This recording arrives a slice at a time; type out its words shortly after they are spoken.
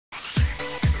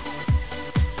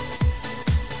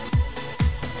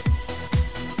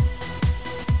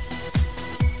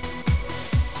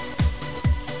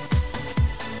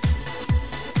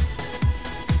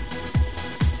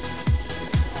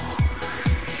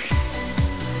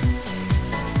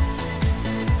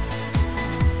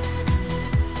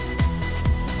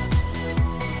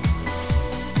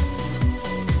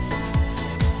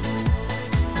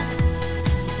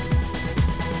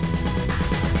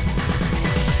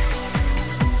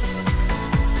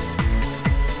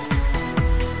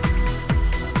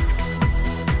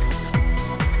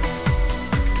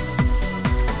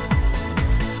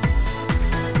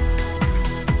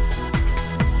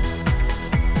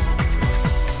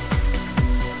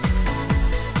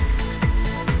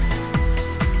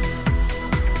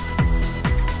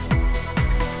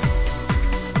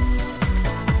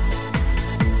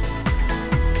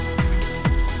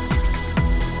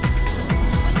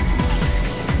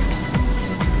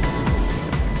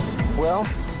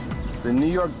The New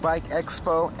York Bike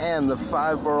Expo and the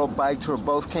 5-Borough Bike Tour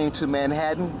both came to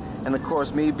Manhattan, and of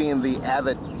course, me being the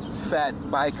avid fat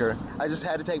biker, I just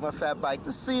had to take my fat bike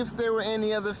to see if there were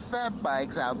any other fat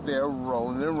bikes out there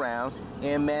rolling around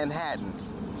in Manhattan.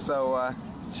 So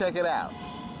check it out.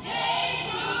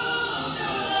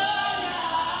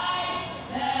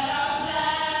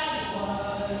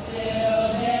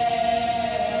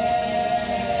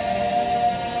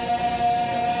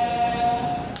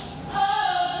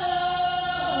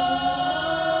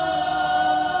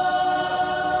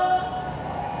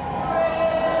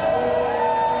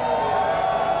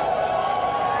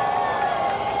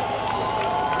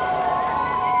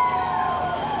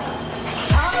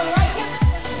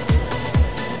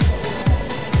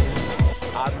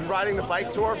 Riding the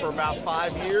bike tour for about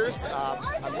 5 years.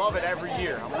 I love it every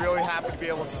year. I'm really happy to be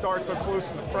able to start so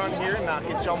close to the front here and not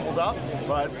get jumbled up,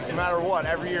 but no matter what,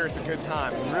 every year it's a good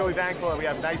time. I'm really thankful that we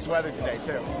have nice weather today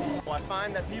too. I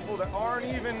find that people that aren't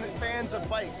even fans of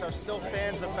bikes are still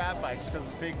fans of fat bikes because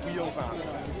of the big wheels on them.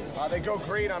 They go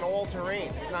great on all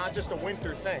terrain. It's not just a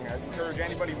winter thing. I encourage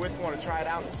anybody with one to try it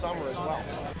out in the summer as well.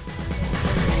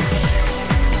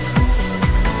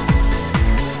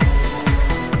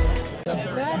 The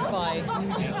fat bike,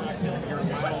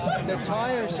 the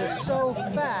tires are so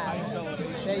fat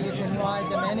that you can ride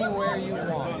them anywhere you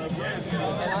want.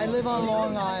 And I live on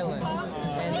Long Island,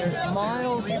 and there's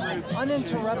miles of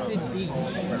uninterrupted beach.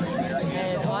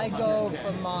 And I go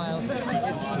for miles.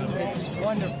 It's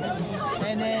wonderful.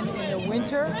 And then in the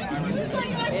winter,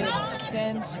 it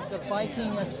extends the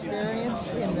biking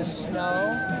experience in the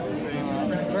snow.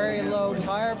 Very low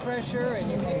tire pressure,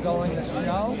 and you can go in the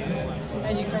snow,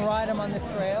 and you can ride them on the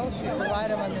trails, you can ride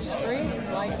them on the street,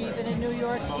 like even in New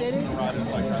York City.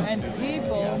 And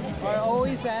people are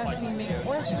always asking me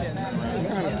questions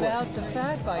about the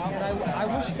fat bike, and I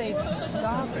wish they'd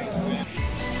stop it.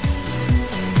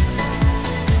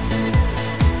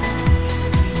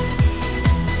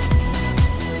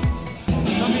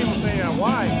 Some people say,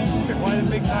 why? Why the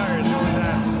big tires? No one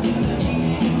asks.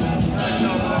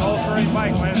 An all-terrain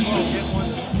bike, might as well get one.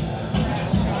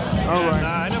 All right.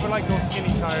 I never like those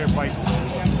skinny tire bikes. I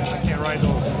can't ride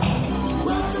those.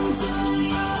 Welcome to New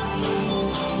York.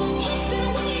 It's been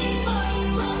waiting for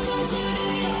you. Welcome to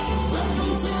New York.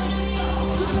 Welcome to New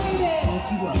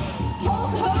York. Hulk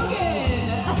Hogan.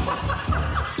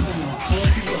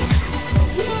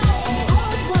 You know, I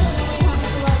always love it when we have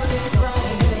celebrities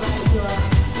riding in the bike tour.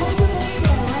 Hulk Hogan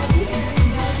right here is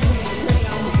definitely putting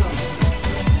on the book.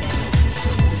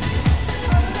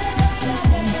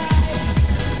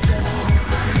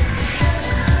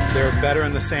 They're better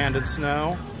in the sand and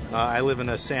snow. I live in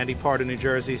a sandy part of New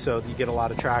Jersey, so you get a lot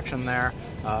of traction there.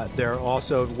 They're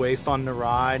also way fun to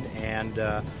ride, and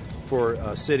for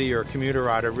a city or commuter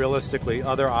rider, realistically,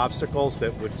 other obstacles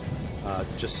that would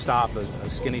just stop a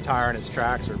skinny tire in its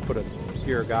tracks or put a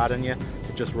fear of God in you,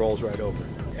 it just rolls right over.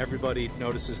 Everybody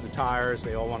notices the tires,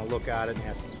 they all want to look at it and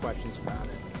ask questions about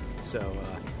it. So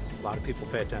a lot of people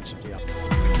pay attention to it.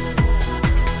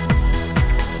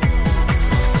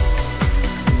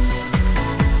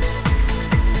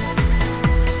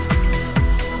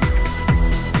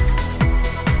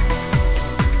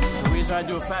 I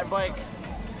do a fat bike.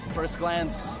 First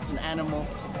glance, it's an animal.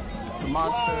 It's a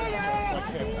monster. Just like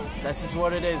him. That's just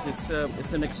what it is.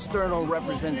 It's an external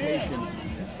representation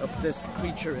of this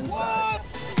creature inside.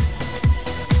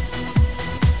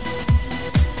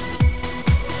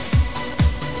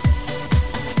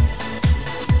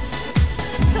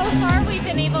 So far, we've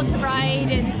been able to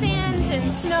ride in sand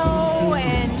and snow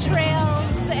and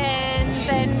trails, and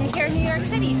then here in New York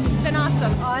City. It's been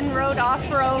awesome. On-road,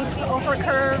 off-road, over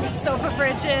curves, over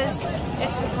bridges.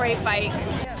 It's a great bike.